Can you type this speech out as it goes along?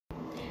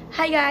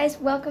Hi guys,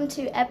 welcome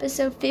to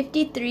episode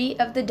 53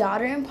 of the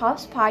Daughter and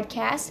Pops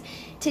podcast.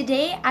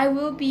 Today I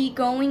will be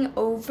going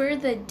over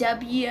the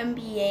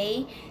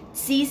WNBA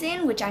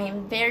season, which I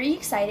am very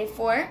excited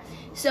for.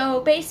 So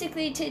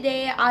basically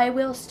today I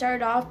will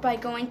start off by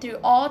going through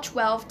all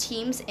 12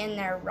 teams and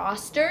their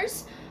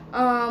rosters.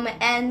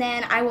 And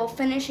then I will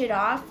finish it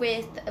off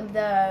with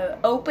the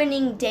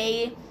opening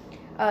day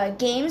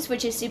games,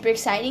 which is super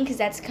exciting because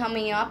that's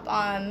coming up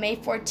on May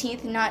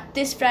 14th, not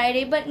this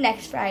Friday, but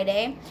next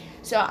Friday.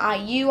 So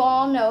you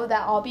all know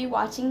that I'll be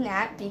watching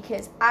that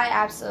because I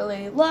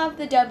absolutely love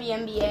the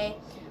WNBA.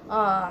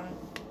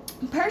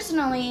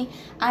 Personally,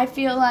 I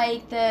feel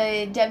like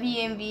the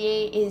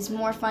WNBA is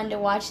more fun to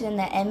watch than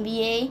the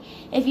NBA.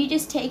 If you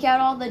just take out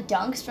all the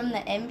dunks from the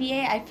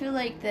NBA, I feel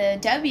like the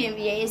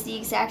WNBA is the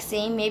exact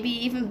same, maybe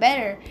even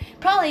better.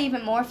 Probably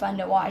even more fun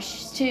to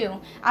watch,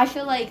 too. I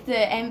feel like the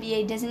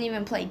NBA doesn't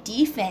even play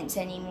defense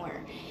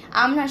anymore.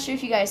 I'm not sure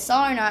if you guys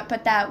saw or not,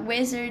 but that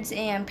Wizards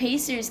and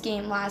Pacers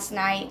game last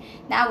night,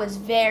 that was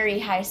very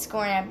high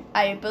scoring.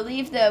 I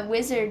believe the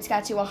Wizards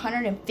got to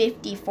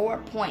 154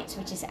 points,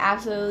 which is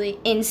absolutely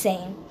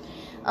insane.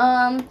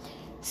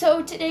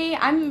 So today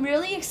I'm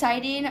really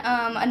excited.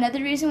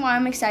 Another reason why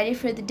I'm excited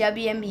for the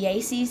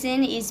WNBA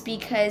season is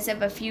because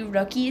of a few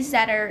rookies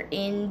that are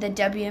in the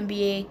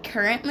WNBA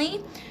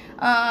currently.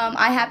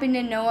 I happen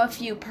to know a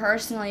few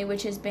personally,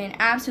 which has been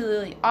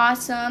absolutely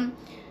awesome.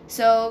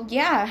 So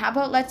yeah, how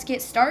about let's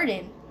get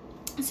started.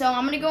 So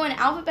I'm going to go in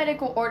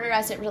alphabetical order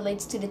as it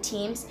relates to the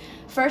teams.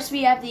 First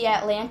we have the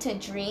Atlanta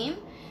Dream.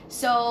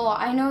 So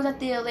I know that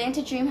the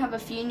Atlanta Dream have a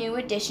few new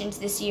additions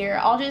this year.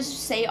 I'll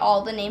just say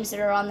all the names that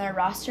are on their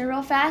roster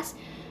real fast.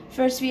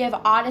 First we have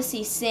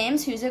Odyssey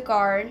Sims, who's a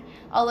guard.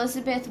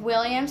 Elizabeth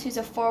Williams, who's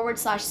a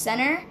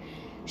forward/center.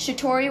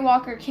 Shatori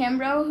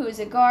Walker-Kimbrough, who is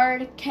a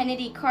guard.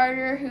 Kennedy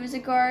Carter, who's a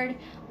guard.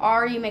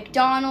 Ari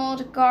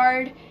McDonald,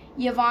 guard.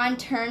 Yvonne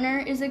Turner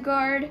is a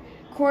guard.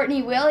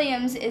 Courtney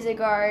Williams is a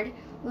guard.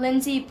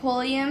 Lindsay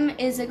Pulliam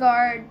is a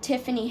guard.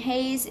 Tiffany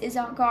Hayes is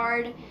a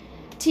guard.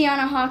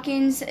 Tiana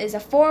Hawkins is a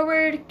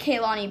forward.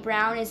 Kaylani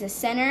Brown is a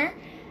center.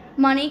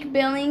 Monique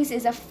Billings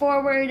is a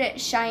forward.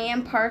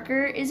 Cheyenne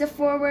Parker is a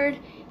forward.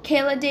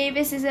 Kayla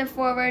Davis is a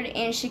forward.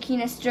 And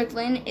Shakina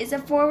Strickland is a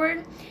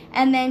forward.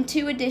 And then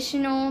two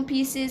additional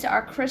pieces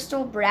are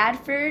Crystal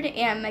Bradford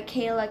and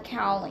Michaela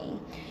Cowling.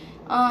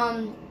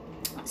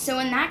 So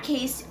in that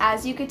case,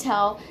 as you could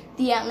tell,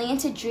 the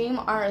Atlanta Dream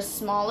are a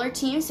smaller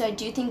team, so I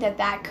do think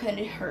that could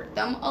hurt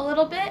them a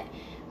little bit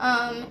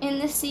in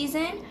this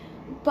season.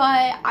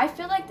 But I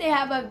feel like they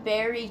have a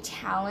very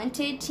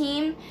talented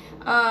team.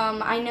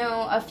 I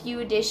know a few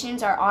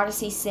additions are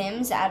Odyssey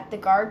Sims at the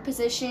guard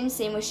position,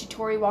 same with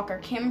Shatori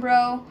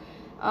Walker-Kimbrough.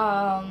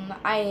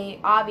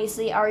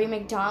 Ari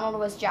McDonald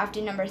was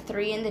drafted number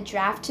 3 in the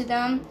draft to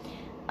them.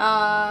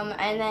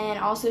 And then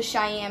also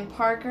Cheyenne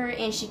Parker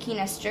and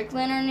Shakina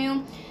Strickland are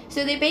new.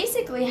 So they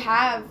basically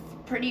have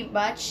pretty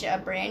much a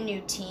brand new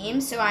team.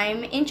 So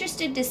I'm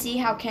interested to see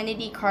how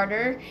Kennedy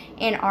Carter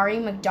and Ari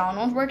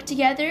McDonald work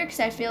together because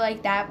I feel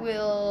like that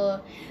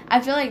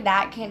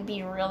can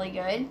be really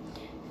good.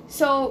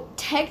 So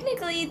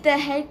technically the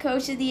head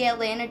coach of the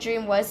Atlanta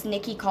Dream was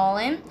Nicki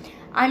Collen.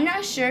 I'm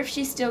not sure if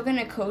she's still going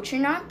to coach or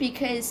not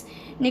because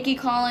Nicki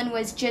Collen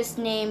was just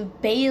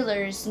named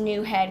Baylor's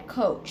new head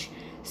coach.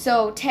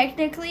 So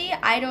technically,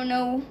 I don't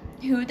know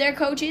who their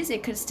coach is.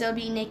 It could still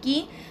be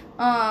Nicki.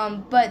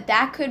 But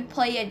that could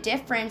play a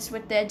difference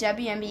with the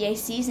WNBA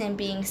season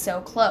being so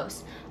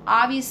close.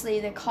 Obviously,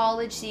 the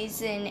college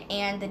season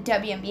and the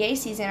WNBA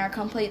season are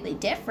completely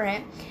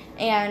different,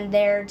 and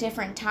they're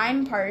different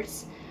time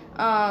parts.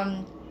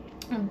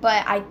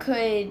 But I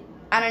could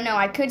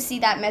see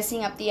that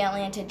messing up the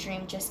Atlanta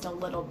Dream just a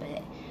little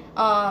bit.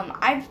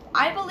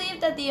 I believe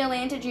that the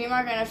Atlanta Dream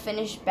are going to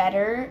finish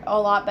a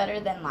lot better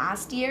than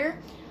last year.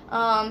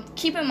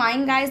 Keep in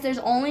mind, guys, there's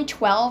only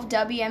 12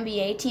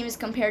 WNBA teams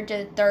compared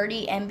to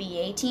 30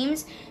 NBA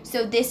teams,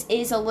 so this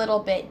is a little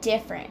bit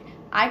different.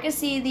 I could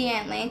see the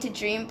Atlanta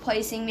Dream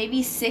placing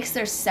maybe 6th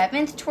or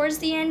 7th towards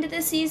the end of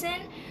the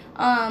season.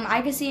 I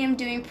could see them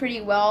doing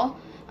pretty well.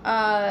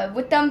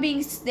 With them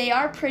they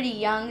are pretty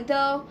young,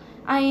 though.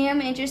 I am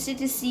interested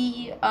to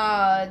see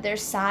their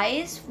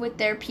size with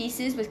their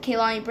pieces with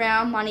Kaylani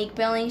Brown, Monique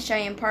Billings,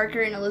 Cheyenne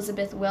Parker, and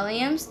Elizabeth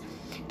Williams.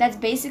 That's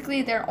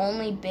basically their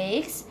only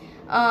bigs.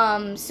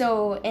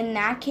 So in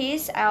that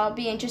case, I'll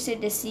be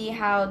interested to see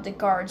how the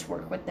guards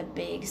work with the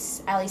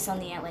bigs, at least on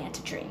the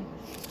Atlanta Dream.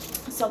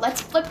 So let's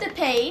flip the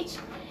page.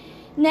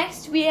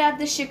 Next, we have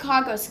the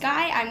Chicago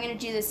Sky. I'm going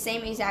to do the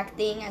same exact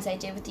thing as I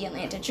did with the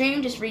Atlanta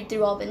Dream, just read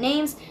through all the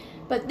names.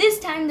 But this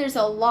time, there's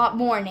a lot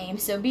more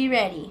names, so be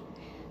ready.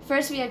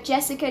 First, we have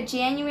Jessica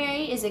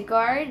January is a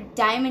guard.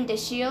 Diamond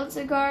DeShields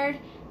a guard.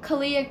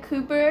 Kalia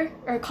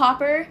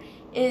Copper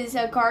is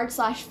a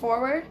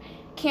guard/forward.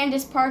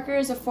 Candace Parker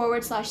is a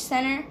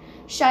forward/center.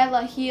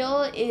 Shyla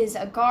Heal is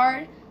a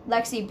guard.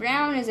 Lexi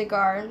Brown is a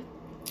guard.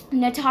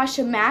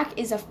 Natasha Mack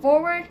is a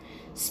forward.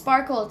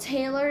 Sparkle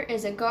Taylor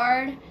is a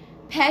guard.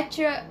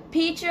 Petra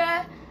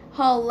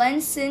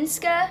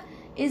Holensinska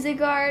is a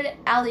guard.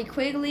 Allie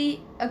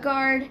Quigley, a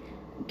guard.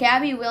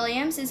 Gabby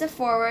Williams is a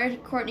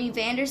forward. Courtney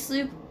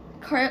Vandersloot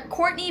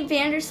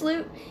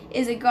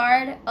is a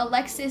guard.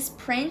 Alexis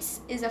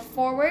Prince is a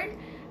forward.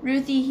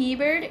 Ruthie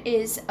Hebert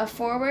is a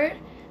forward.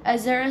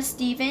 Azura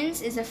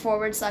Stevens is a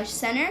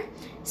forward/center.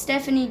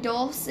 Stephanie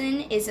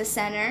Dolson is a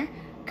center.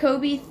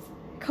 Kobe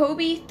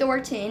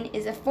Thornton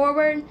is a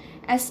forward.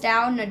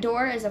 Estelle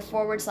Nador is a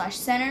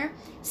forward/center.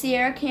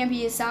 Sierra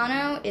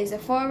Campiasano is a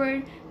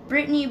forward.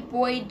 Brittany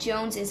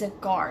Boyd-Jones is a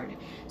guard.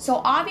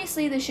 So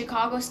obviously the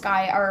Chicago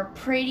Sky are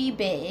pretty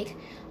big.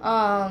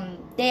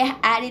 They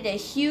added a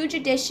huge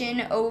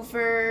addition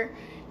over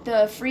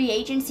the free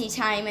agency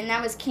time, and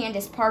that was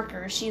Candace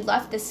Parker. She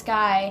left the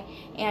Sky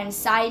and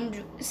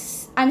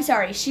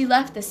she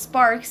left the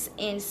Sparks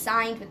and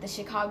signed with the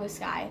Chicago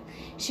Sky.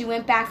 She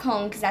went back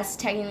home because that's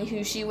technically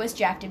who she was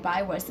drafted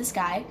by, was the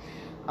Sky.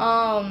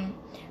 I'm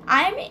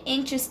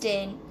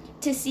interested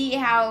to see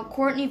how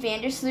Courtney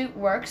Vandersloot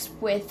works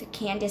with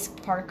Candace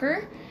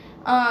Parker.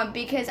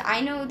 Because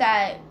I know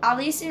that, at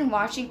least in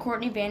watching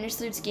Courtney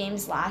Vandersloot's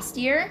games last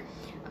year,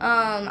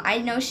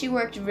 I know she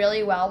worked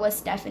really well with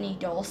Stephanie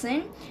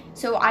Dolson,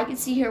 so I could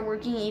see her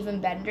working even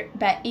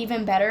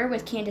better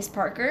with Candace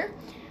Parker.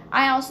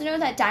 I also know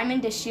that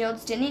Diamond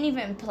DeShields didn't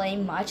even play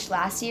much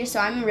last year, so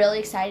I'm really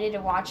excited to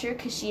watch her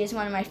because she is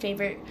one of my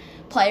favorite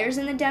players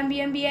in the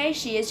WNBA.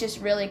 She is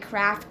just really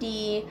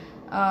crafty,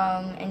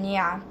 and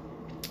yeah.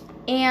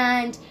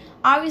 And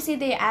obviously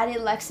they added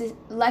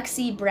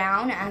Lexi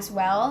Brown as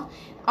well.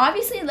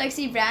 Obviously,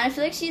 Lexi Brown, I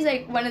feel like she's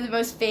like one of the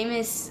most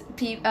famous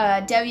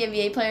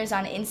WNBA players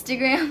on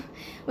Instagram,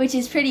 which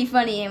is pretty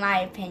funny in my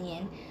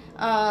opinion.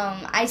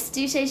 I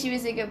do say she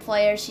was a good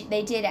player.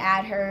 They did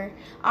add her.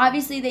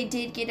 Obviously, they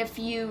did get a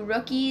few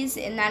rookies,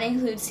 and that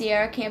includes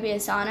Sierra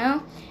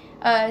Campiasano.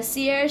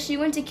 Sierra, she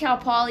went to Cal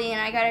Poly,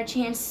 and I got a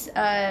chance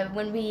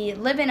when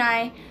Liv and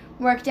I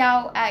worked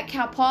out at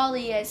Cal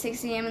Poly at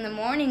 6 a.m. in the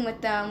morning with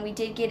them. We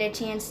did get a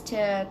chance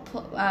to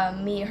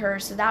meet her,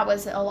 so that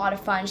was a lot of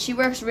fun. She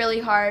works really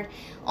hard,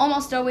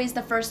 almost always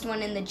the first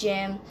one in the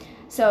gym.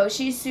 So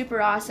she's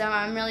super awesome.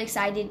 I'm really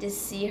excited to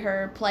see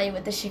her play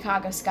with the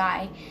Chicago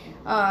Sky.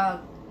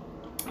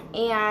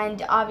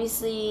 And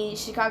obviously,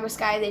 Chicago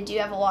Sky, they do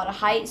have a lot of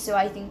height, so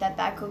I think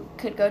that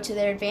could go to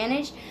their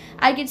advantage.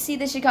 I could see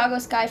the Chicago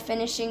Sky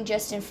finishing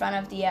just in front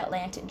of the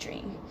Atlanta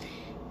Dream.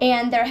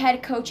 And their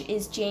head coach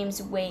is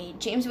James Wade.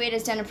 James Wade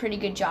has done a pretty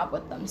good job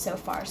with them so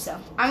far, so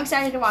I'm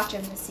excited to watch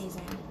him this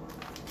season.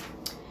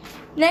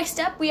 Next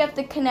up, we have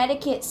the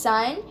Connecticut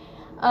Sun.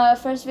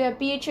 First, we have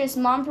Beatrice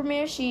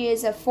Montpremier. She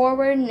is a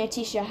forward.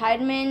 Natisha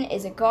Heidemann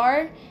is a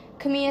guard.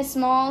 Camilla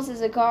Smalls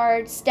is a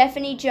guard.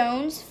 Stephanie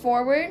Jones,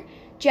 forward.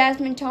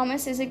 Jasmine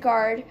Thomas is a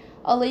guard.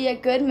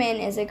 Aaliyah Goodman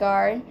is a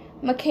guard.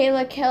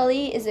 Michaela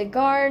Kelly is a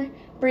guard.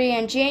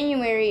 Brianne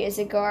January is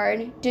a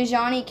guard.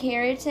 Dejani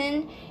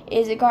Carrington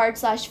is a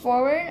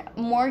guard/forward.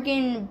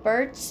 Morgan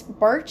Birch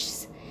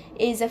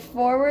is a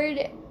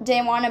forward.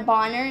 Dawana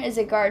Bonner is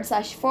a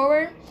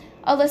guard/forward.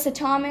 Alyssa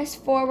Thomas,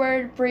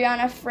 forward.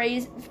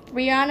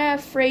 Brianna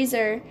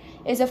Fraser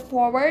is a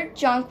forward.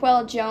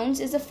 Jonquel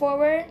Jones is a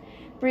forward.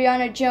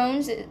 Brianna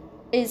Jones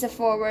is a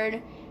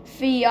forward.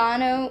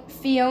 Fiona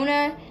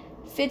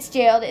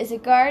Fitzgerald is a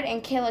guard,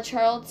 and Kayla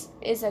Charles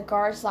is a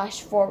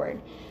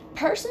guard/forward.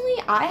 Personally,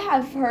 I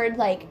have heard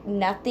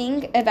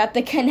nothing about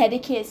the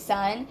Connecticut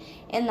Sun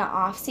in the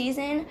off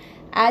season.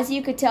 As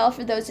you could tell,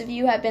 for those of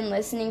you who have been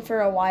listening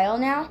for a while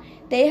now,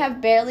 they have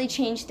barely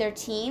changed their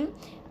team,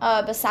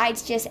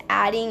 besides just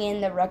adding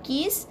in the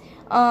rookies.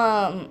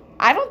 I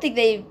don't think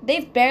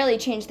they've barely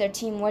changed their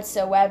team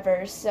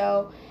whatsoever.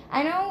 So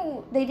I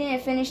know they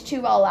didn't finish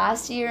too well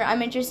last year.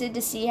 I'm interested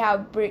to see how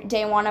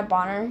Dawana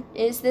Bonner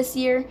is this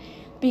year,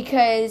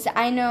 because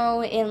I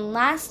know in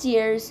last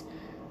year's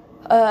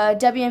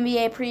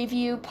WNBA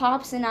preview,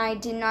 Pops and I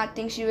did not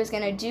think she was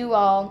going to do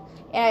well,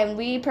 and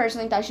we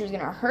personally thought she was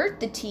going to hurt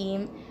the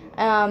team,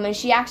 and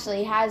she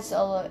actually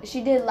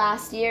she did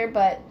last year,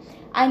 but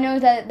I know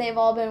that they've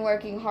all been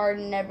working hard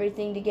and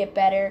everything to get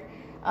better.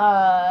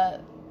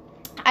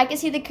 I could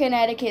see the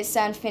Connecticut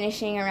Sun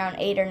finishing around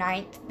 8th or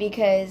 9th,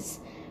 because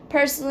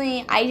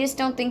personally, I just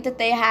don't think that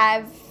they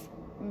have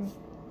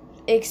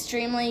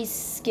extremely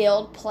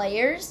skilled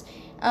players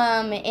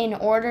in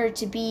order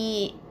to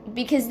be,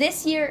 because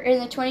this year in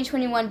the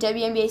 2021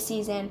 WNBA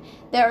season,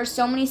 there are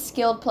so many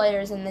skilled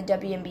players in the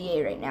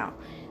WNBA right now.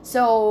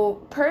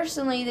 So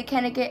personally, the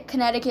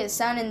Connecticut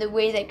Sun and the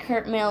way that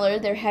Kurt Miller,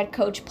 their head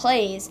coach,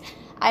 plays,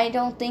 I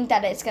don't think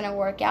that it's going to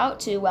work out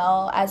too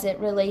well as it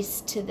relates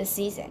to the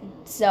season.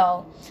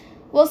 So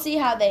we'll see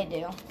how they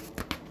do.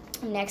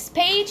 Next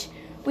page,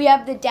 we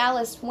have the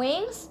Dallas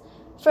Wings.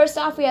 First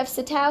off, we have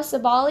Satao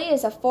Sabali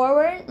as a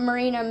forward.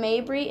 Marina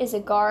Mabry is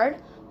a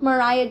guard.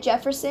 Mariah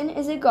Jefferson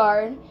is a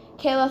guard.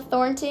 Kayla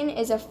Thornton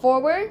is a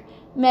forward.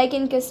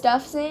 Megan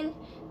Gustafson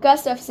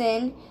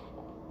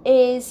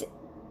is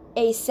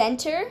a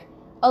center.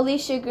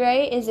 Alicia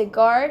Gray is a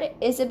guard.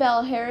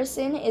 Isabel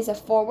Harrison is a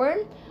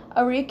forward.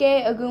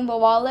 Arike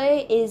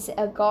Ogunbowale is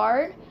a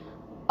guard.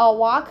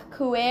 Awak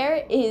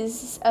Kuer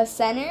is a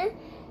center.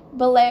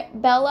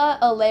 Bella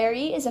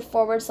O'Leary is a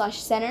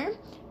forward/center.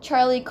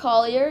 Charlie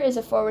Collier is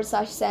a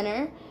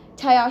forward/center.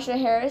 Tyasha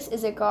Harris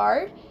is a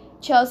guard.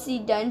 Chelsea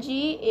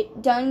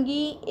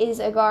Dungy is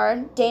a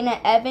guard.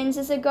 Dana Evans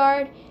is a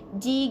guard.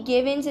 Dee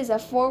Givens is a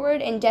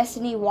forward. And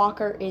Destiny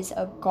Walker is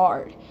a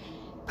guard.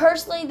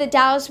 Personally, the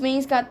Dallas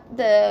Wings got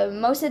the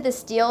most of the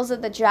steals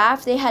of the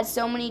draft. They had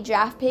so many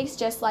draft picks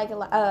just like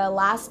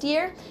last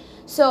year.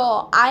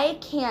 So I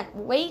can't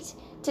wait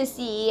to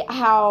see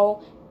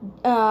how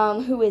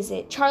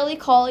Charlie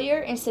Collier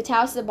and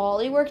Satau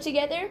Sabali work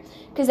together,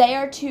 because they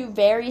are two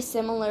very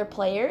similar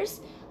players.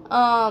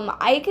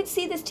 I could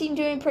see this team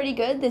doing pretty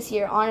good this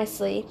year,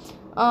 honestly.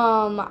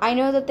 I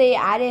know that they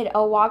added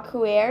Awa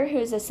Kuer,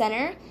 who's a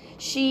center.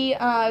 She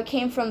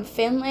came from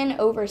Finland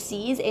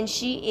overseas, and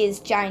she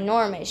is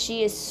ginormous.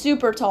 She is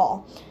super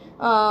tall.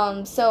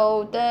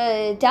 So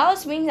the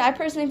Dallas Wings, I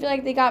personally feel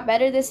like they got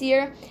better this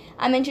year.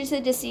 I'm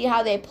interested to see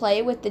how they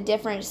play with the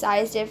different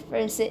size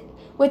differences,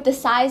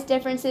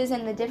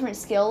 and the different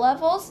skill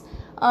levels.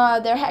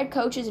 Their head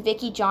coach is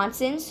Vicki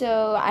Johnson,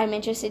 so I'm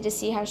interested to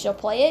see how she'll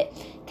play it.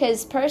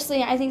 Because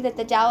personally, I think that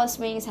the Dallas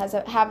Wings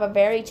have a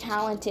very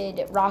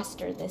talented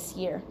roster this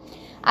year.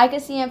 I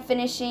could see them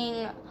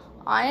finishing.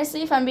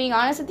 Honestly, if I'm being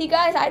honest with you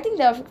guys, I think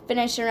they'll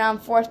finish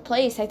around 4th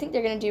place. I think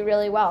they're going to do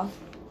really well.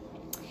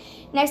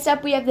 Next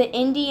up, we have the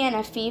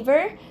Indiana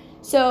Fever.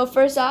 So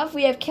first off,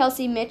 we have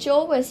Kelsey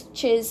Mitchell, which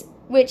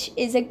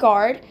is a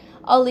guard.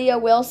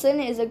 Aaliyah Wilson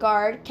is a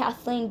guard.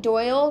 Kathleen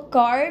Doyle,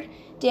 guard.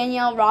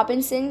 Danielle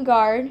Robinson,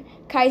 guard.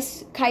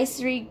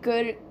 Kaisri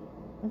Good.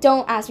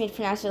 Don't ask me to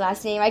pronounce her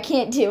last name. I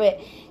can't do it.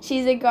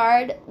 She's a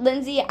guard.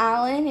 Lindsay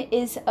Allen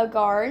is a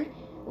guard.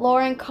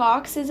 Lauren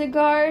Cox is a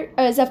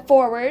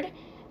forward.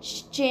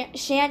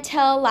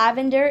 Chantel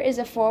Lavender is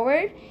a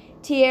forward.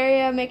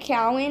 Tierra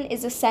McCowan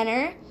is a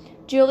center.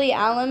 Julie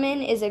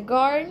Alleman is a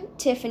guard.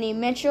 Tiffany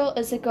Mitchell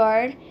is a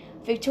guard.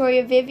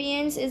 Victoria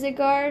Vivians is a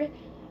guard.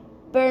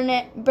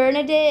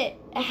 Bernadette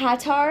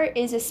Hattar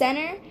is a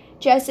center.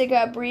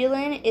 Jessica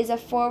Breland is a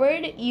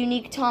forward.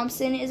 Unique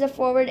Thompson is a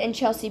forward. And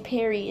Chelsea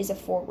Perry is a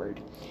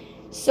forward.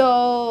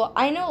 So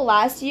I know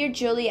last year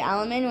Julie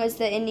Alleman was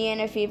the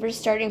Indiana Fever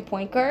starting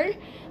point guard.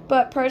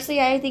 But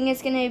personally, I think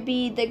it's going to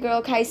be the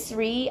girl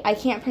Kaisri. I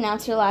can't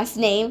pronounce her last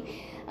name.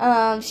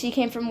 She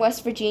came from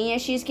West Virginia.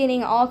 She's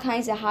getting all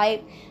kinds of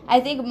hype.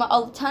 I think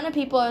a ton of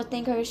people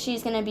think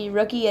she's going to be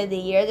Rookie of the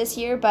Year this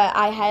year, but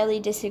I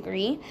highly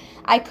disagree.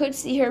 I could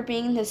see her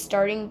being the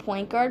starting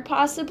point guard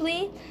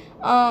possibly,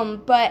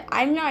 but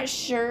I'm not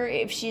sure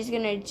if she's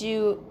going to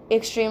do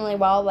extremely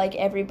well like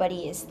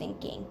everybody is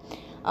thinking.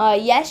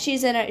 Yes,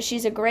 she's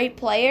a great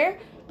player,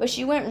 but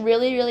she went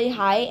really, really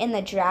high in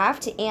the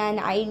draft, and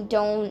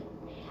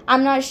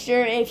I'm not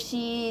sure if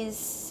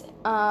she's,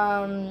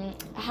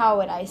 how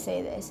would I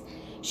say this?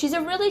 She's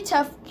a really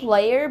tough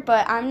player,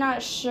 but I'm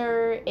not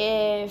sure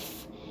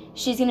if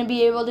she's going to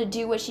be able to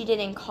do what she did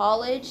in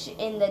college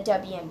in the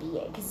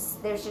WNBA, because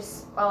there's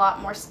just a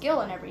lot more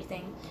skill and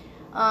everything.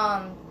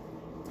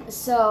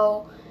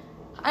 So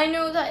I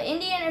know the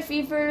Indiana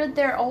Fever,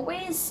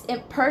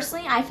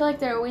 personally, I feel like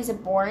they're always a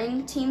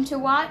boring team to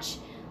watch.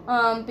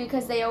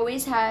 Because they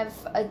always have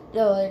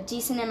a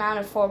decent amount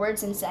of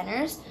forwards and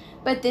centers.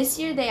 But this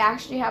year they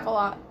actually have a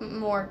lot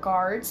more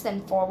guards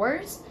than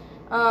forwards.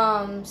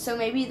 So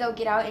maybe they'll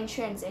get out in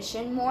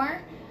transition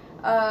more.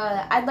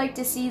 I'd like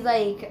to see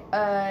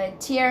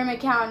Tierra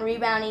McCowan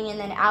rebounding and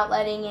then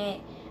outletting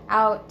it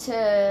out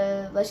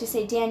to, let's just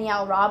say,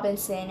 Danielle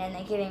Robinson and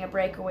then getting a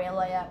breakaway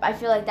layup. I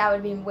feel like that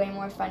would be way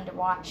more fun to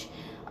watch.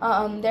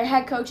 Their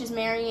head coach is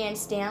Marianne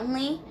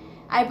Stanley.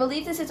 I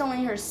believe this is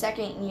only her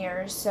 2nd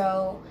year,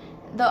 so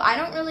though I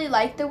don't really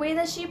like the way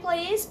that she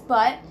plays,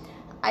 but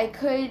I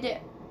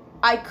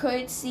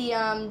could see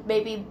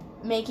maybe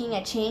making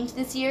a change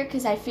this year,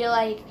 because I feel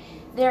like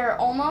they're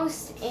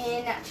almost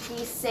in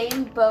the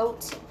same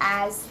boat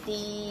as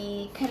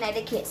the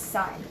Connecticut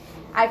Sun.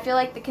 I feel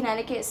like the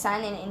Connecticut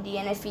Sun and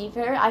Indiana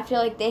Fever, I feel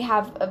like they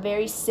have a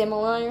very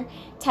similar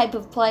type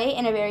of play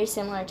and a very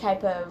similar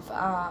type of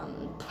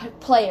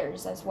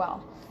players as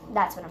well.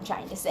 That's what I'm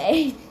trying to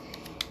say.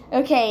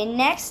 Okay,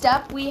 next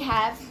up we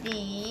have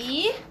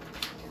the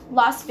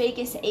Las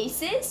Vegas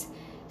Aces.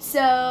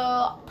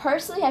 So,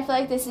 personally, I feel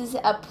like this is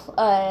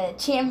a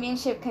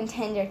championship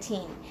contender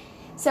team.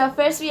 So,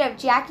 first we have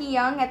Jackie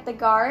Young at the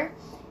guard.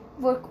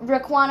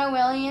 Raquana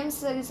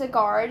Williams is a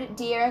guard.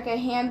 Dearica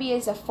Hamby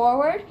is a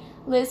forward.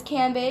 Liz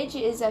Cambage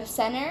is a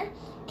center.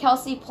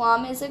 Kelsey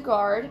Plum is a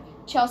guard.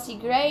 Chelsea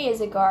Gray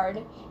is a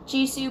guard.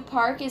 Jisoo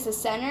Park is a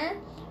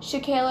center.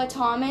 Shaquilla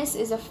Thomas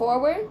is a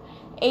forward.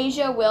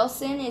 Asia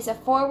Wilson is a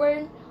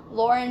forward.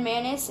 Lauren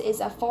Manis is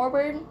a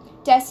forward.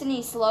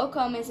 Destiny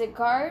Slocum is a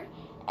guard.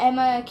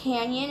 Emma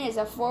Canyon is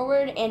a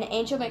forward. And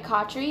Angel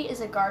McCautry is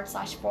a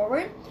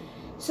guard/forward.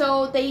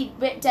 So the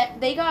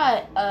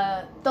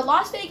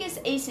Las Vegas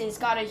Aces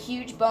got a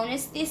huge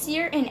bonus this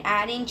year in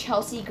adding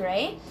Chelsea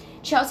Gray.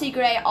 Chelsea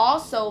Gray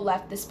also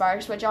left the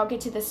Sparks, which I'll get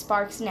to the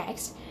Sparks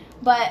next.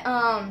 But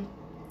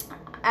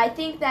I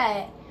think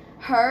that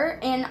her,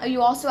 and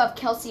you also have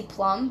Kelsey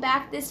Plum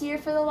back this year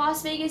for the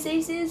Las Vegas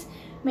Aces,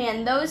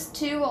 Man, those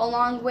two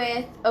along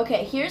with,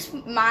 okay,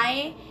 in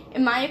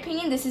my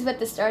opinion, this is what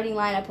the starting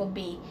lineup will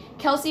be.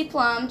 Kelsey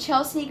Plum,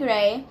 Chelsea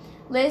Gray,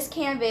 Liz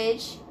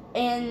Cambage,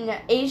 and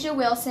Asia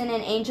Wilson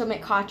and Angel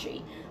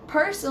McCautry.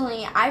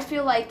 Personally, I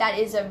feel like that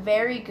is a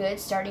very good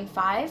starting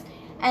five.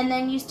 And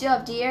then you still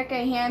have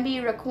Dearica Hamby,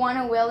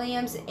 Raquana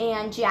Williams,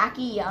 and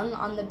Jackie Young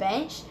on the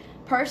bench.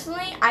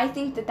 Personally, I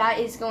think that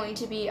is going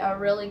to be a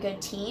really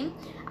good team.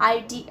 I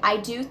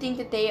do think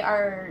that they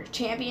are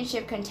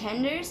championship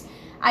contenders.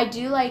 I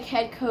do like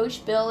head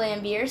coach Bill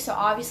Laimbeer, so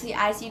obviously,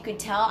 as you could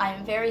tell,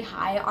 I'm very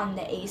high on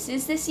the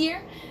Aces this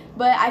year.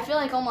 But I feel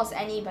like almost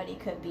anybody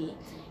could be.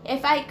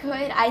 If I could,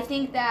 I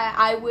think that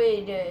I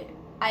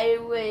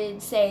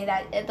would say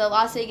that the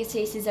Las Vegas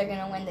Aces are going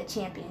to win the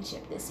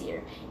championship this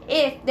year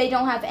if they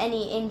don't have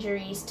any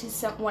injuries to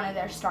one of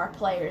their star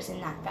players in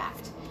that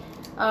fact.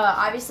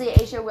 Obviously,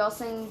 Asia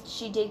Wilson,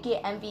 she did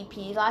get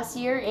MVP last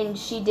year, and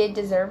she did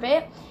deserve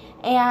it.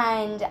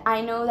 And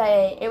I know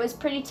that it was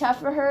pretty tough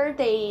for her.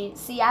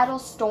 Seattle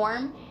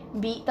Storm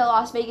beat the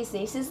Las Vegas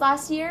Aces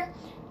last year,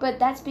 but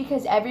that's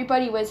because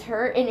everybody was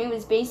hurt, and it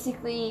was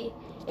basically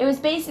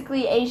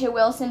Asia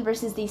Wilson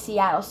versus the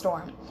Seattle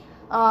Storm.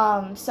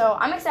 So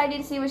I'm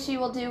excited to see what she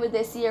will do with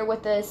this year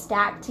with the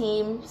stacked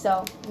team.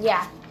 So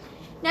yeah.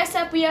 Next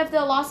up, we have the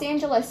Los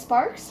Angeles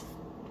Sparks.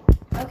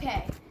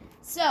 Okay,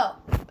 so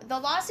the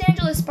Los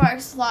Angeles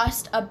Sparks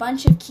lost a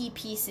bunch of key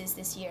pieces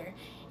this year,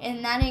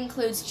 and that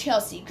includes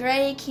Chelsea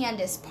Gray,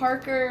 Candace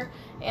Parker,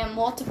 and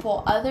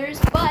multiple others,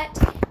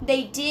 but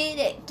they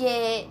did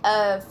get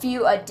a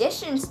few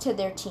additions to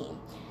their team.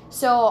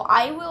 So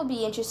I will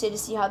be interested to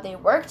see how they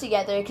work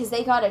together because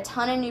they got a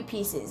ton of new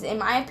pieces. In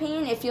my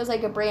opinion, it feels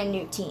like a brand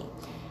new team.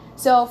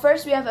 So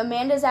first we have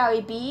Amanda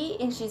Zowie B,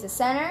 and she's a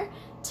center.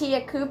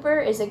 Tia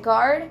Cooper is a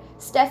guard.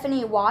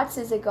 Stephanie Watts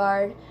is a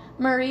guard.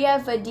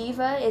 Maria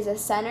Vadiva is a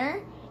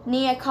center.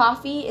 Nia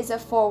Coffey is a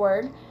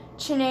forward.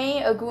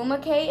 Chene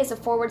Ogwumike is a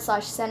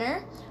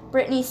forward/center.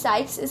 Brittany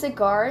Sykes is a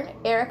guard.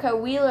 Erica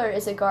Wheeler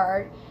is a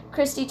guard.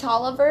 Christy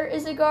Tolliver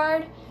is a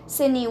guard.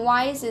 Sydney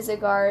Wise is a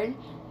guard.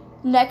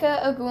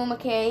 Nneka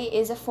Ogwumike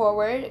is a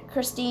forward.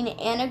 Christine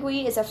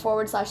Anagui is a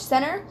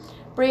forward/center.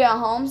 Bria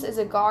Holmes is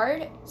a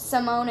guard.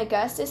 Simone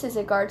Augustus is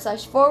a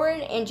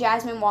guard/forward. And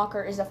Jasmine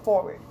Walker is a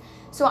forward.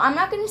 So I'm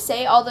not going to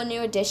say all the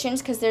new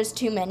additions because there's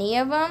too many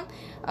of them.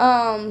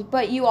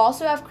 But you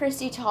also have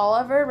Christy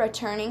Tolliver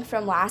returning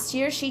from last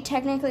year. She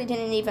technically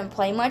didn't even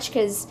play much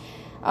because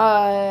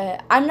I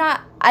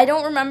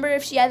don't remember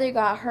if she either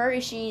got hurt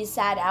or she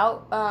sat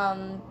out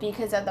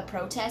because of the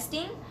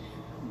protesting.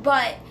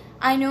 But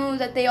I know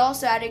that they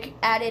also added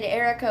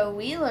Erica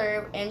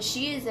Wheeler, and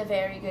she is a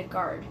very good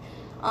guard.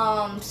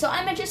 So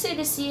I'm interested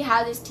to see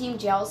how this team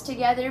gels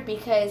together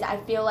because I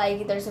feel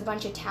like there's a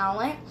bunch of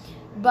talent.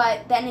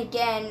 But then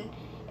again,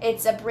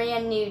 it's a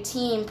brand new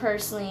team,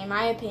 personally, in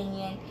my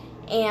opinion.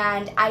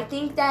 And I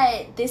think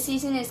that this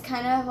season is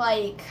kind of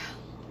like,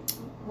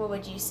 what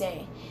would you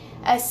say?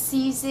 A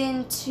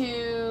season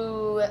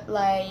to,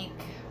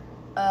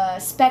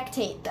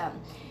 spectate them.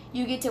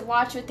 You get to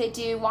watch what they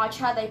do, watch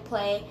how they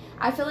play.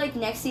 I feel like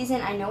next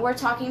season, I know we're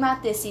talking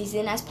about this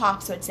season, as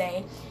Pox would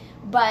say,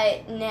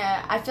 but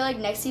I feel like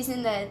next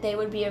season that they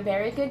would be a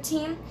very good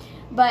team.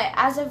 But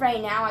as of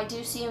right now, I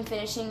do see them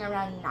finishing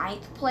around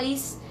 9th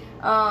place.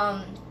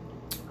 I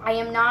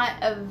am not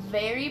a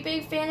very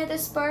big fan of the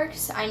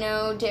Sparks. I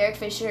know Derek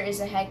Fisher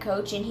is a head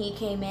coach, and he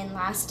came in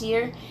last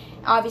year.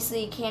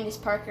 Obviously, Candace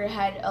Parker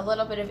had a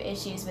little bit of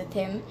issues with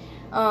him.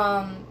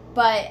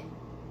 But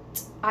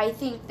I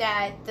think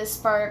that the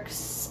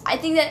Sparks,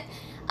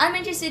 I'm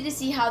interested to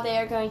see how they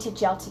are going to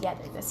gel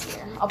together this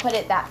year. I'll put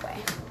it that way.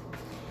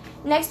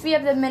 Next, we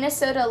have the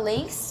Minnesota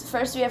Lynx.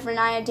 First, we have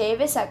Renaya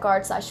Davis at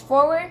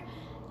guard/forward.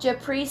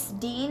 Japrice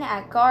Dean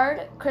at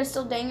guard.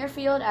 Crystal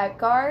Dangerfield at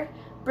guard.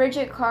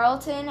 Bridget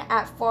Carlton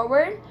at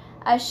forward.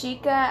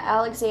 Ashika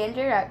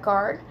Alexander at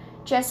guard.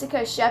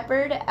 Jessica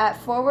Shepard at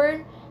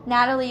forward.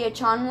 Natalie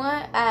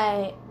Achanwa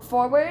at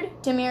forward.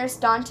 Damiris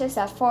Dantas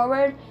at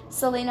forward.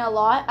 Selena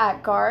Lott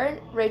at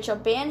guard. Rachel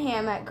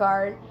Banham at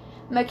guard.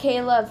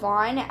 Michaela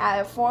Vaughn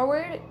at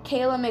forward.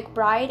 Kayla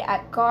McBride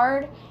at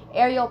guard.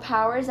 Ariel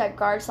Powers at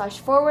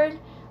guard/forward.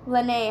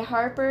 Lene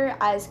Harper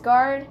as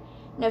guard.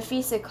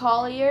 Nafisa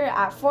Collier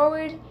at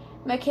forward.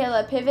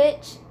 Michaela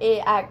Pivich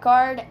at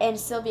guard. And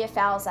Sylvia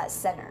Fowles at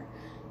center.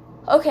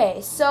 Okay,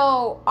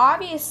 so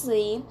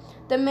obviously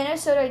the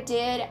Minnesota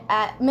did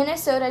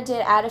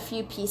add a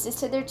few pieces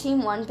to their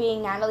team, one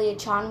being Natalie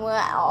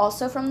Achanwa,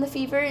 also from the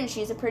Fever, and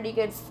she's a pretty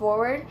good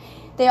forward.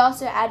 They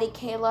also added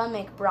Kayla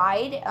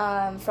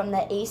McBride from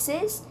the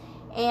Aces,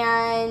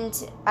 and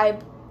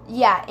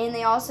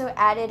they also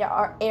added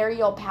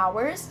Ariel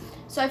Powers.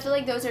 So I feel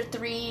like those are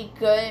 3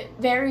 good,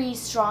 very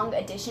strong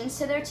additions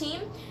to their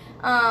team.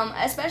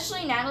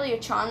 Especially Natalie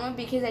Achanwa,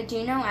 because I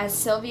do know as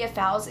Sylvia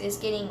Fowles is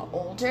getting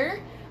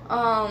older,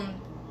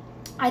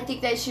 I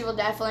think that she will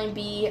definitely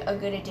be a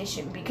good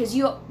addition because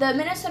the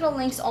Minnesota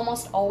Lynx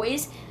almost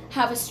always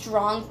have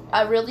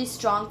a really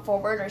strong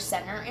forward or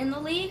center in the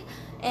league,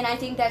 And I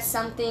think that's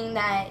something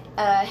that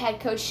head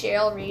coach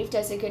Cheryl Reeve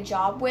does a good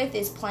job with,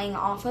 is playing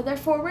off of their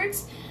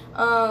forwards.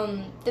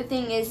 The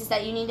thing is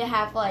that you need to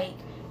have, like,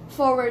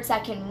 forwards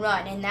that can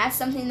run, and that's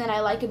something that I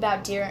like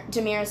about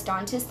Damaris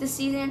Dantas this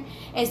season,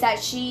 is that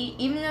she,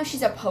 even though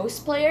she's a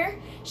post player,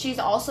 she's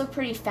also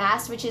pretty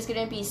fast, which is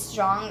going to be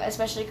strong,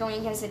 especially going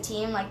against a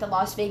team like the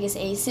Las Vegas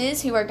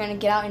Aces, who are going to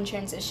get out in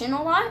transition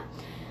a lot.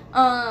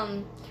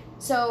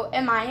 So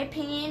in my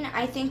opinion,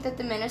 I think that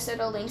the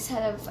Minnesota Lynx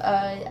have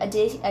a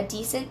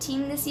decent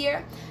team this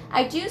year.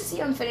 I do see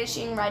them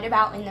finishing right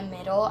about in the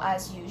middle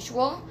as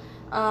usual.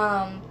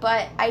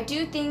 But I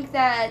do think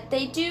that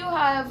they do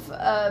have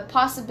a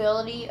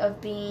possibility of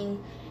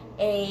being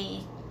a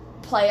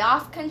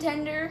playoff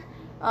contender.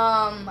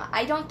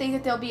 I don't think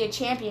that they'll be a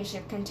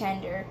championship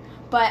contender,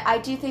 but I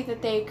do think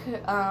that they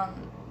could,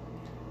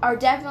 are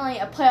definitely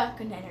a playoff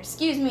contender.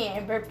 Excuse me, I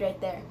burped right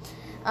there.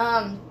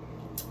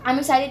 I'm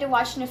excited to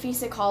watch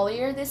Nafisa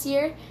Collier this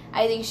year.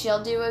 I think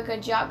she'll do a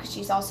good job because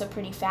she's also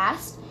pretty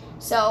fast.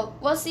 So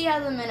we'll see how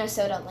the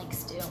Minnesota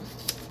Lynx do.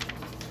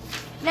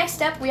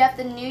 Next up, we have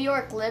the New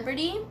York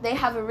Liberty. They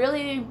have a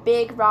really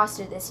big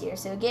roster this year,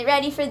 so get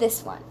ready for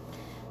this one.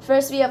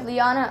 First, we have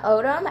Liana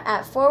Odom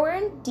at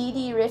forward,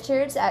 Dee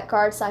Richards at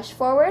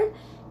guard/forward,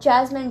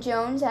 Jasmine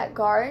Jones at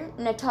guard,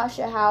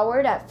 Natasha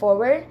Howard at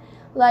forward,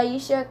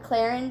 Laisha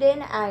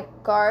Clarendon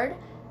at guard,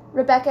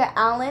 Rebecca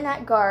Allen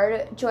at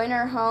guard,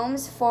 Joyner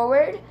Holmes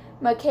forward,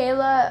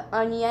 Michaela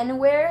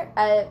Onyenwere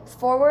at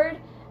forward,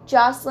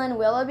 Jocelyn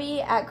Willoughby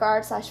at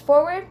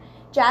guard/forward,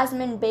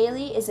 Jasmine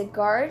Bailey is a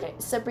guard,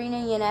 Sabrina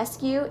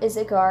Ionescu is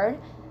a guard,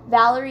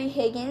 Valerie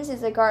Higgins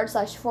is a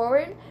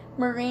guard/forward,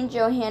 Maureen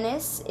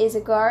Johannes is a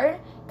guard,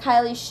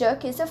 Kylie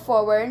Shook is a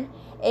forward,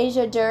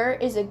 Asia Durr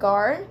is a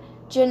guard,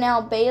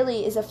 Janelle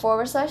Bailey is a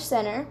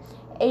forward/center,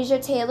 Asia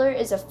Taylor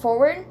is a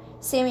forward,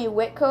 Sammy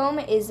Whitcomb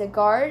is a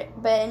guard,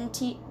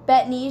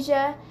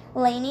 Betnesia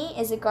Laney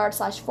is a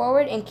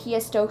guard/forward, and Kia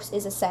Stokes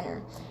is a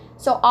center.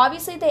 So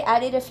obviously they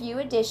added a few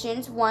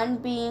additions, one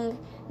being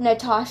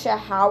Natasha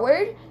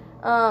Howard.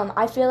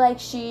 I feel like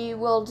she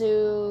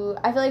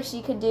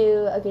could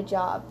do a good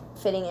job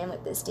fitting in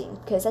with this team,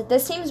 because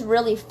this team's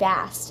really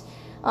fast.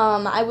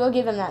 I will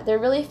give them that. They're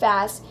really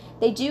fast.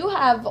 They do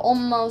have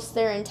almost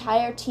their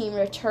entire team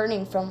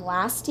returning from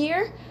last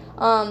year,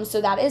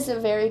 so that is a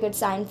very good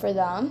sign for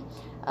them.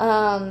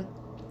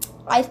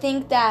 I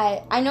think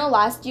that, I know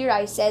last year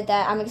I said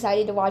that I'm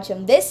excited to watch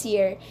them this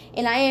year,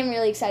 and I am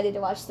really excited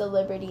to watch the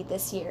Liberty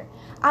this year.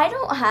 I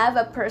don't have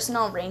a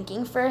personal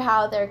ranking for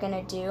how they're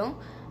going to do,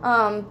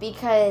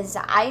 because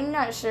I'm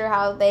not sure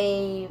how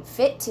they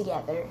fit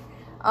together.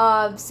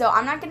 So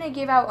I'm not going to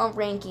give out a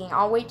ranking.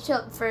 I'll wait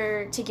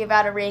to give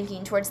out a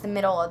ranking towards the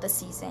middle of the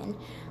season.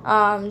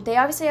 They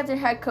obviously have their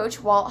head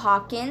coach, Walt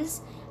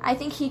Hopkins. I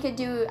think he'll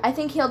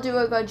do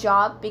a good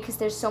job because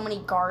there's so many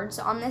guards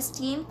on this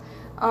team.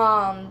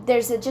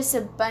 There's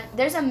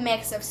a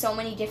mix of so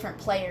many different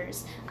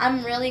players.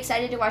 I'm really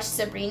excited to watch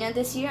Sabrina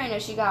this year. I know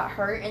she got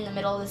hurt in the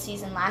middle of the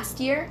season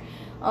last year.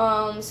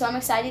 So I'm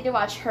excited to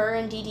watch her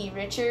and Dee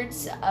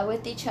Richards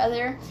with each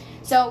other.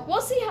 So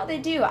we'll see how they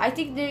do. I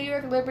think the New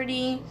York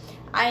Liberty,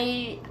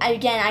 I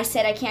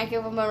said I can't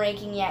give them a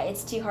ranking yet.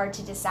 It's too hard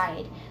to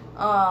decide.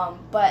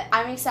 But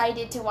I'm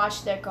excited to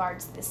watch their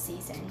guards this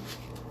season.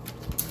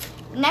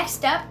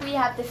 Next up, we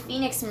have the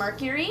Phoenix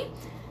Mercury.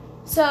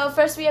 So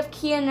first we have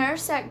Kia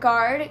Nurse at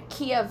guard,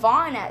 Kia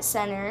Vaughn at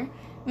center,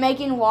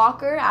 Megan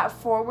Walker at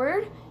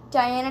forward,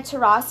 Diana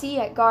Taurasi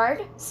at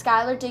guard,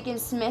 Skylar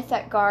Diggins-Smith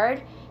at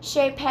guard,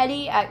 Shea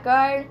Petty at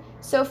guard,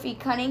 Sophie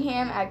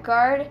Cunningham at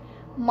guard,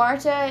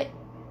 Marta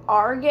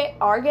Arge,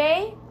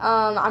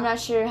 I'm not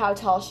sure how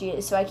tall she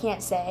is, so I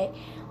can't say.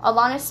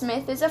 Alana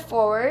Smith is a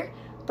forward,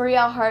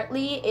 Brielle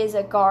Hartley is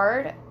a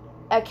guard,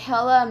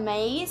 Akela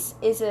Mays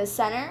is a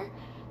center,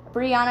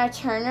 Brianna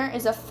Turner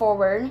is a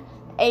forward,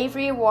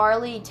 Avery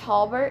Warley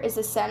Talbert is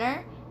a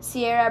center,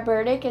 Sierra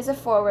Burdick is a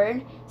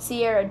forward,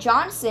 Sierra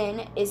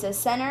Johnson is a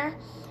center,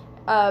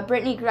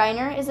 Brittany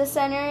Griner is a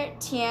center,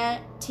 Tiana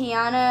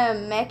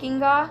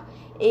Mekinga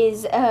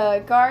is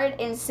a guard,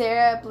 and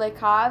Sarah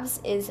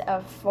Blikovs is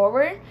a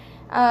forward.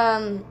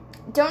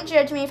 Don't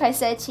judge me if I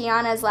said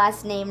Tiana's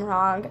last name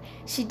wrong.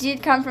 She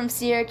did come from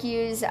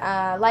Syracuse.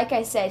 Like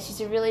I said,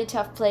 she's a really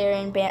tough player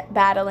in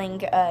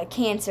battling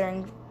cancer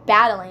and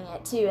battling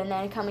it too, and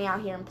then coming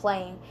out here and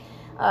playing.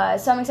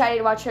 So I'm excited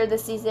to watch her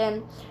this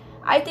season.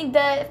 I think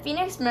the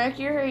Phoenix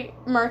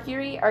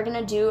Mercury are going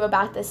to do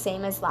about the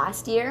same as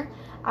last year.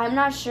 I'm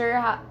not sure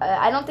how,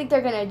 I don't think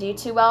they're going to do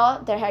too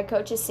well. Their head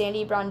coach is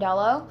Sandy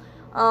Brondello.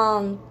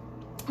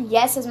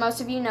 Yes, as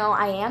most of you know,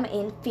 I am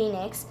in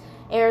Phoenix,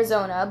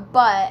 Arizona,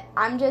 but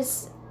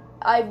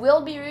I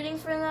will be rooting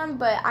for them,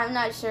 but I'm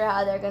not sure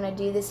how they're going to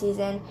do this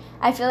season.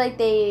 I feel like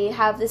they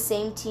have the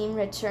same team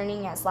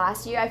returning as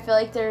last year. I feel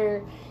like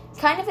they're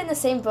kind of in the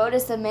same boat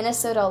as the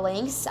Minnesota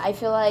Lynx. I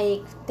feel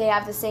like they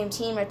have the same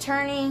team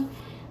returning.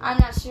 I'm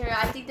not sure.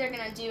 I think they're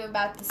going to do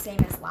about the same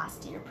as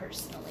last year,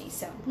 personally.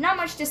 So, not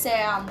much to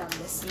say on them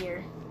this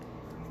year.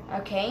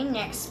 Okay,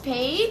 next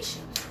page.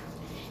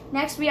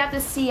 Next, we have the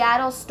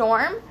Seattle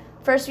Storm.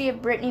 First, we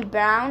have Brittany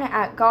Brown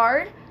at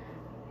guard.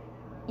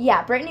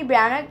 Yeah, Brittany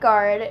Brown at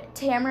guard,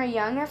 Tamara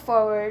Young at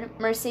forward,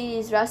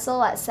 Mercedes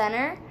Russell at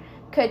center,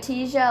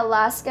 Khadijah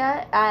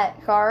Alaska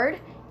at guard,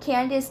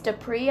 Candice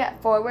Dupree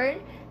at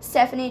forward,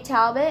 Stephanie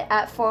Talbot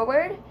at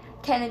forward,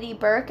 Kennedy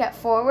Burke at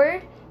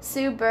forward,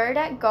 Sue Bird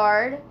at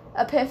guard,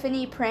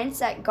 Epiphany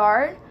Prince at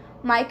guard,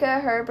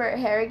 Micah Herbert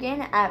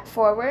Harrigan at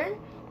forward,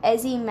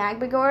 Ezzy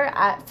Magbagor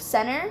at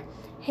center,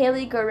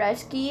 Haley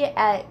Goretzky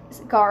at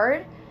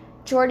guard,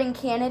 Jordan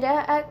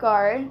Canada at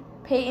guard,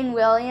 Peyton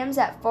Williams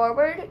at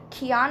forward,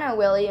 Kiana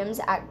Williams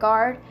at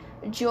guard,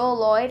 Jewel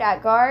Lloyd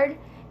at guard,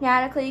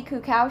 Natalie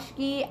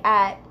Kukowski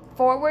at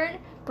forward,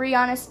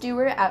 Brianna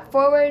Stewart at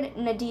forward,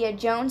 Nadia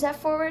Jones at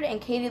forward,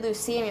 and Katie Lou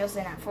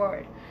Samuelson at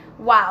forward.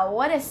 Wow,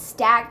 what a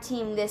stacked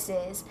team this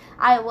is.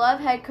 I love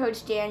head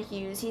coach Dan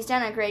Hughes. He's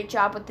done a great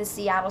job with the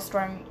Seattle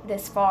Storm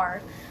this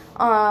far.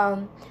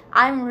 I'm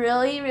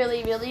really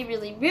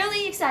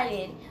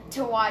excited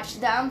to watch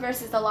them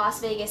versus the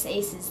Las Vegas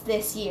Aces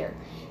this year.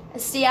 The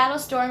Seattle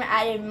Storm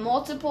added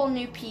multiple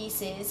new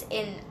pieces,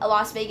 and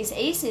Las Vegas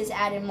Aces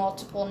added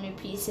multiple new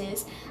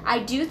pieces. I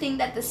do think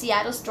that the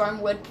Seattle Storm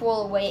would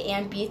pull away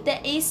and beat the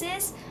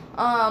Aces,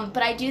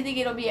 but I do think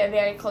it'll be a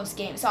very close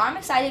game. So I'm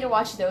excited to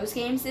watch those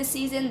games this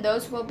season.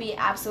 Those will be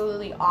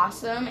absolutely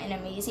awesome and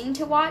amazing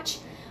to watch.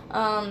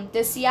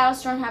 The Seattle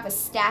Storm have a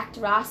stacked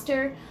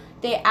roster.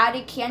 They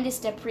added Candice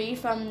Dupree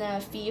from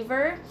the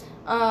Fever.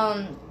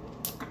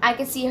 I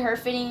could see her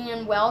fitting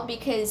in well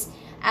because,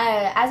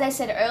 as I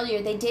said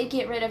earlier, they did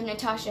get rid of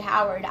Natasha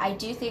Howard. I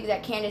do think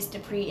that Candice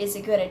Dupree is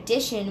a good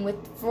addition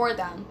for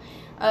them.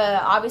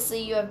 Obviously,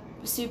 you have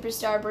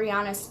superstar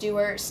Brianna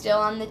Stewart still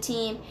on the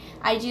team.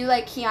 I do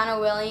like Kiana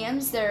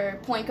Williams, their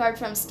point guard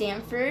from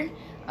Stanford.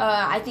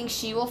 I think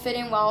she will fit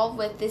in well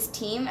with this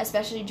team,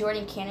 especially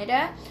Jordan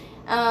Canada.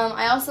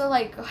 I also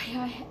like,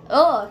 I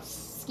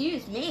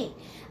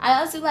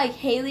also like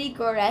Haley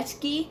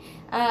Goretzky.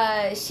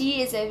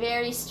 She is a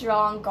very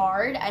strong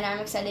guard, and I'm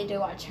excited to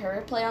watch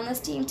her play on this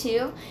team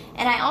too.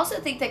 And I also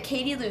think that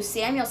Katie Lou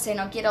Samuelson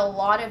will get a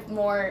lot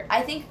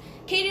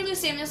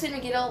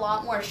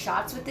more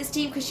shots with this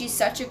team because she's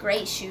such a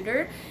great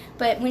shooter.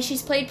 But when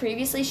she's played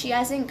previously, she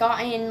hasn't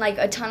gotten like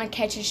a ton of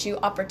catch and shoot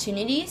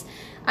opportunities.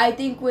 I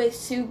think with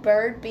Sue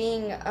Bird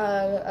being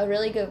a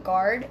really good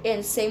guard,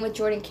 and same with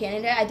Jordan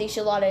Canada, I think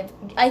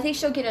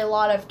she'll get a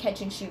lot of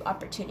catch and shoot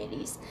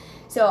opportunities.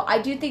 So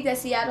I do think that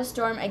Seattle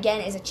Storm,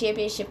 again, is a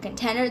championship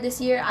contender this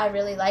year. I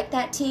really like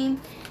that team.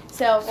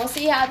 So we'll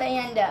see how they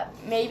end up.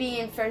 Maybe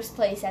in first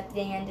place at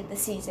the end of the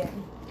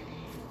season.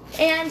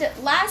 And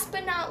last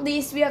but not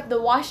least, we have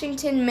the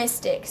Washington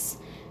Mystics.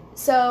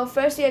 So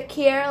first we have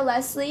Kiera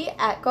Leslie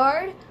at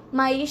guard,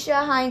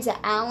 Maisha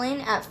Hines-Allen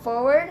at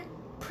forward,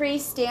 Pri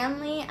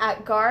Stanley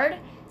at guard,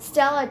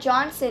 Stella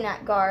Johnson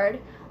at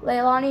guard,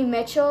 Leilani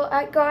Mitchell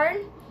at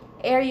guard,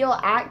 Ariel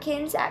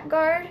Atkins at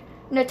guard,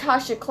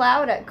 Natasha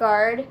Cloud at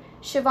guard,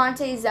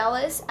 Shavante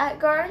Zealous at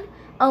guard,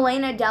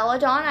 Elena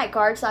Deladon at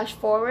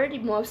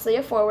guard/forward, mostly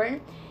a forward,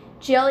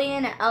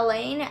 Jillian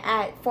Elaine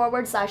at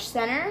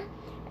forward/center,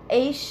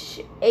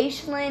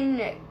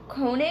 Aislinn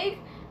Koenig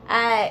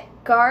at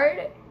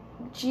guard,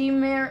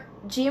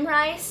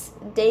 Jimrice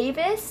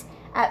Davis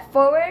at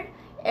forward,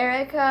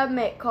 Erica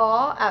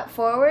McCall at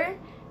forward,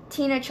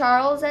 Tina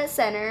Charles at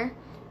center,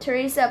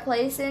 Teresa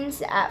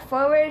Plasons at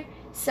forward,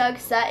 Sug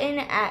Sutton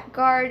at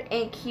guard,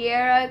 and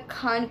Kiera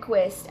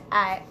Conquest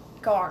at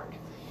guard.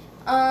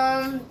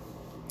 I'm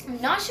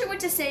not sure what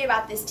to say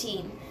about this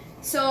team.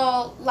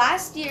 So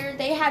last year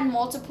they had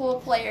multiple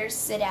players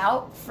sit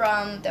out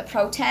from the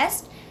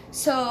protest.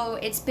 So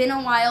it's been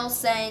a while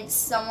since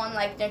someone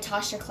like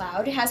Natasha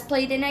Cloud has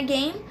played in a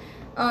game.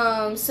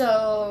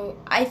 So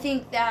I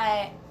think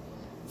that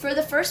for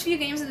the first few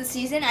games of the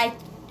season,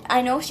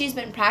 I know she's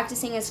been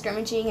practicing and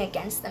scrimmaging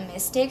against the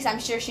Mystics. I'm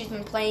sure she's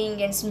been playing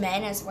against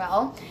men as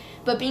well.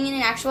 But being in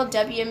an actual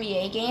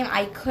WNBA game,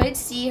 I could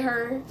see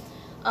her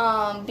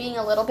being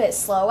a little bit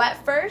slow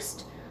at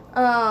first.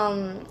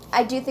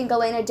 I do think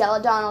Elena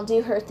Deladon will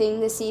do her thing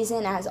this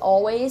season, as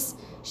always.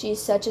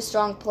 She's such a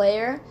strong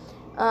player.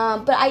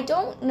 But I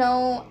don't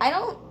know.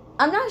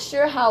 I'm not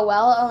sure how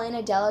well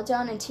Elena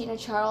Deladon and Tina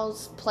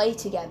Charles play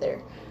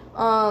together.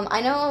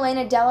 I know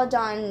Elena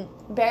Deladon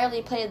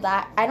barely played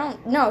I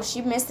don't know.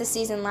 She missed the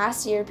season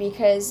last year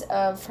because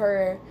of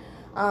her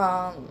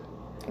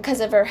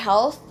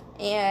health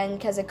and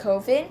because of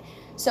COVID.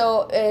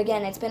 So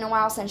again, it's been a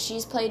while since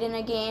she's played in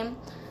a game.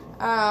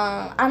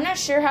 I'm not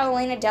sure how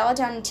Elena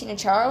Deladon and Tina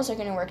Charles are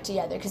going to work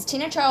together because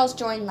Tina Charles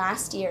joined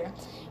last year.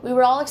 We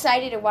were all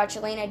excited to watch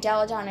Elena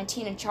Deladon and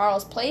Tina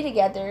Charles play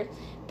together,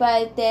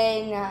 but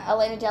then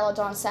Elena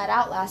Deladon sat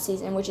out last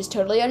season, which is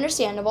totally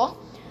understandable.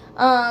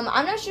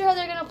 I'm not sure how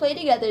they're going to play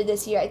together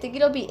this year. I think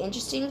it'll be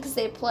interesting because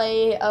they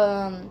play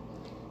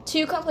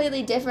two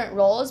completely different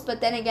roles, but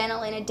then again,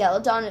 Elena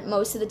Deladon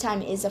most of the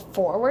time is a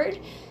forward,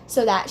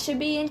 so that should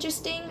be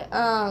interesting.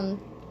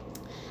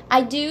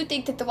 I do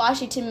think that the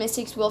Washington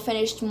Mystics will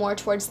finish more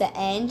towards the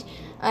end.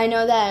 I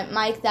know that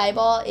Mike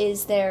Thibault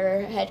is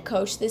their head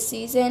coach this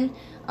season,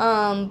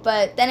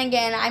 but then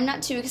again, I'm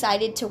not too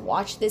excited to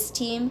watch this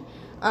team.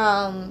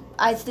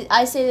 I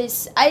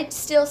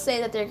still say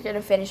that they're going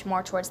to finish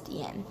more towards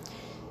the end.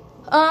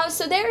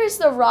 So there is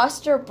the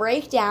roster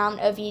breakdown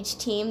of each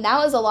team. That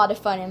was a lot of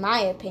fun in my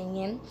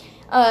opinion.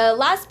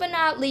 Last but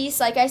not least,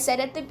 like I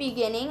said at the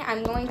beginning,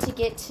 I'm going to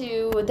get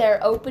to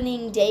their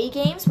opening day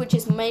games, which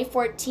is May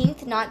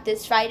 14th, not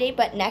this Friday,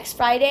 but next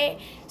Friday.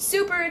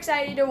 Super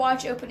excited to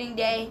watch opening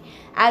day,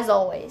 as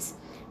always.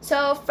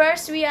 So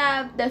first we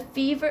have the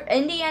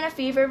Indiana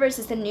Fever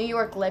versus the New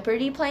York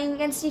Liberty playing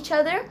against each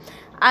other.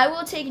 I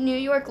will take New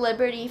York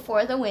Liberty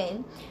for the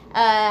win.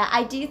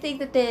 I do think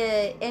that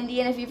the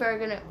Indiana Fever are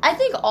going to... I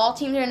think all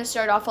teams are going to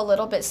start off a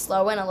little bit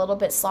slow and a little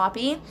bit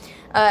sloppy,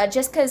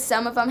 just because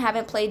some of them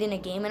haven't played in a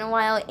game in a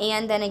while,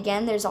 and then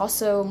again, there's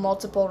also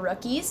multiple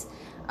rookies.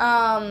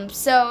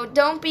 So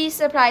don't be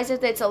surprised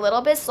if it's a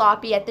little bit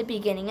sloppy at the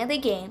beginning of the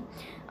game.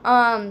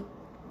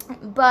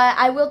 But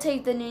I will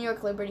take the New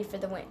York Liberty for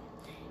the win.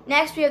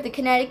 Next, we have the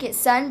Connecticut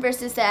Sun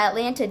versus the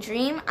Atlanta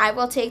Dream. I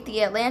will take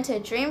the Atlanta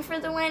Dream for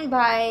the win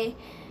by...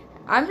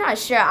 I'm not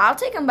sure. I'll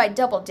take them by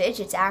double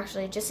digits,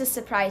 actually, just to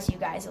surprise you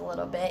guys a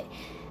little bit.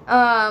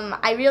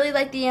 I really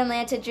like the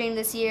Atlanta Dream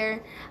this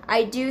year.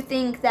 I do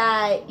think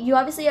that you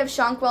obviously have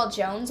Shonquel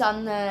Jones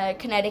on the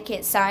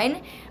Connecticut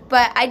Sun,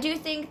 but I do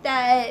think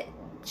that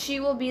she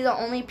will be the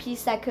only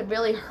piece that could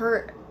really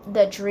hurt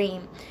the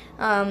Dream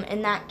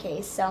in that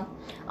case. So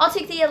I'll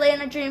take the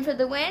Atlanta Dream for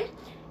the win.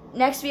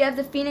 Next, we have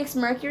the Phoenix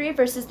Mercury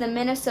versus the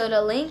Minnesota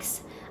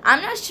Lynx.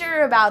 I'm not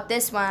sure about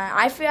this one.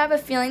 I have a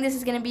feeling this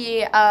is going to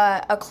be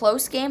a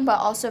close game, but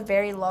also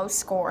very low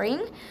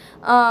scoring.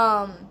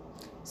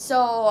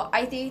 So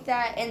I think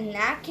that in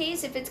that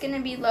case, if it's going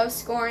to be low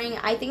scoring,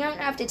 I think I'm going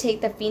to have to take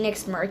the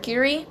Phoenix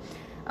Mercury,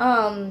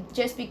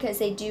 just because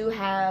they do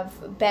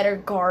have better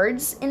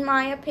guards, in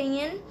my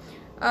opinion.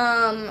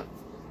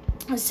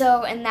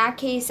 So in that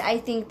case, I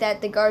think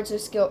that the guards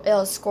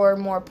will score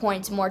more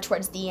points more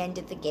towards the end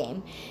of the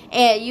game.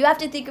 And you have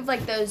to think of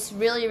like those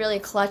really, really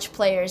clutch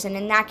players. And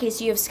in that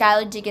case, you have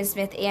Skylar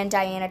Diggins-Smith and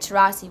Diana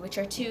Taurasi, which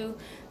are two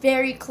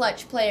very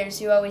clutch players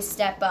who always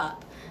step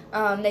up.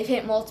 They've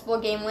hit multiple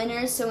game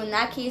winners. So in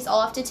that case,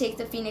 I'll have to take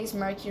the Phoenix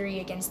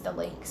Mercury against the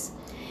Lynx.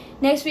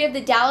 Next, we have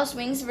the Dallas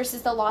Wings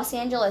versus the Los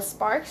Angeles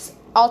Sparks.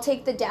 I'll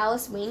take the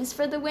Dallas Wings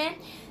for the win,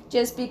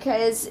 just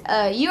because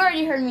you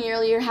already heard me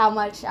earlier how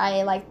much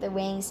I like the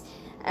Wings.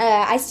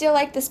 I still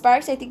like the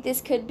Sparks. I think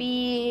this will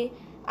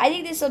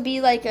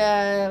be like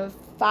a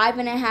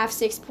 5.5,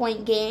 6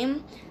 point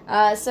game.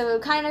 So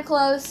kind of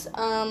close.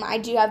 I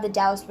do have the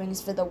Dallas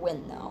Wings for the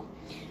win, though.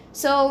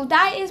 So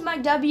that is my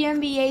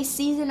WNBA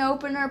season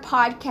opener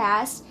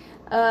podcast.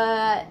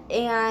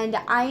 And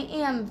I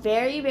am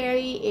very,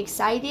 very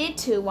excited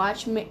to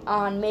watch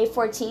on May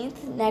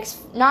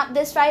 14th, not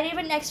this Friday,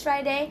 but next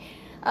Friday,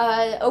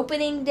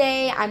 opening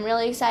day. I'm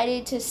really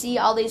excited to see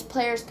all these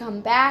players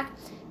come back.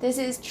 This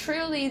is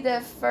truly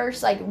the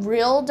first,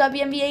 real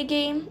WNBA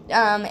game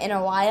in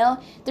a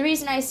while. The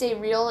reason I say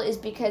real is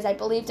because I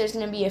believe there's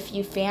going to be a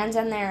few fans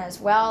in there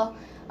as well.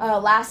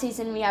 Last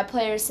season, we had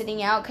players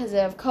sitting out because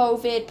of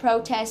COVID,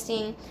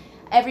 protesting.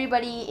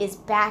 Everybody is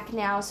back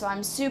now, so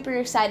I'm super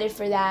excited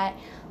for that.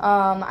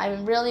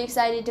 I'm really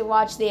excited to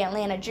watch the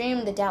Atlanta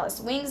Dream, the Dallas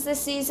Wings this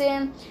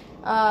season,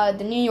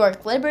 the New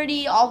York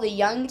Liberty, all the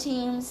young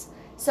teams.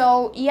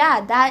 So,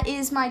 yeah, that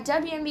is my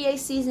WNBA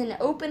season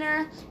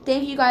opener.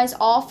 Thank you guys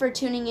all for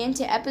tuning in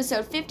to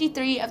episode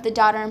 53 of the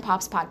Daughter and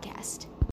Pops podcast.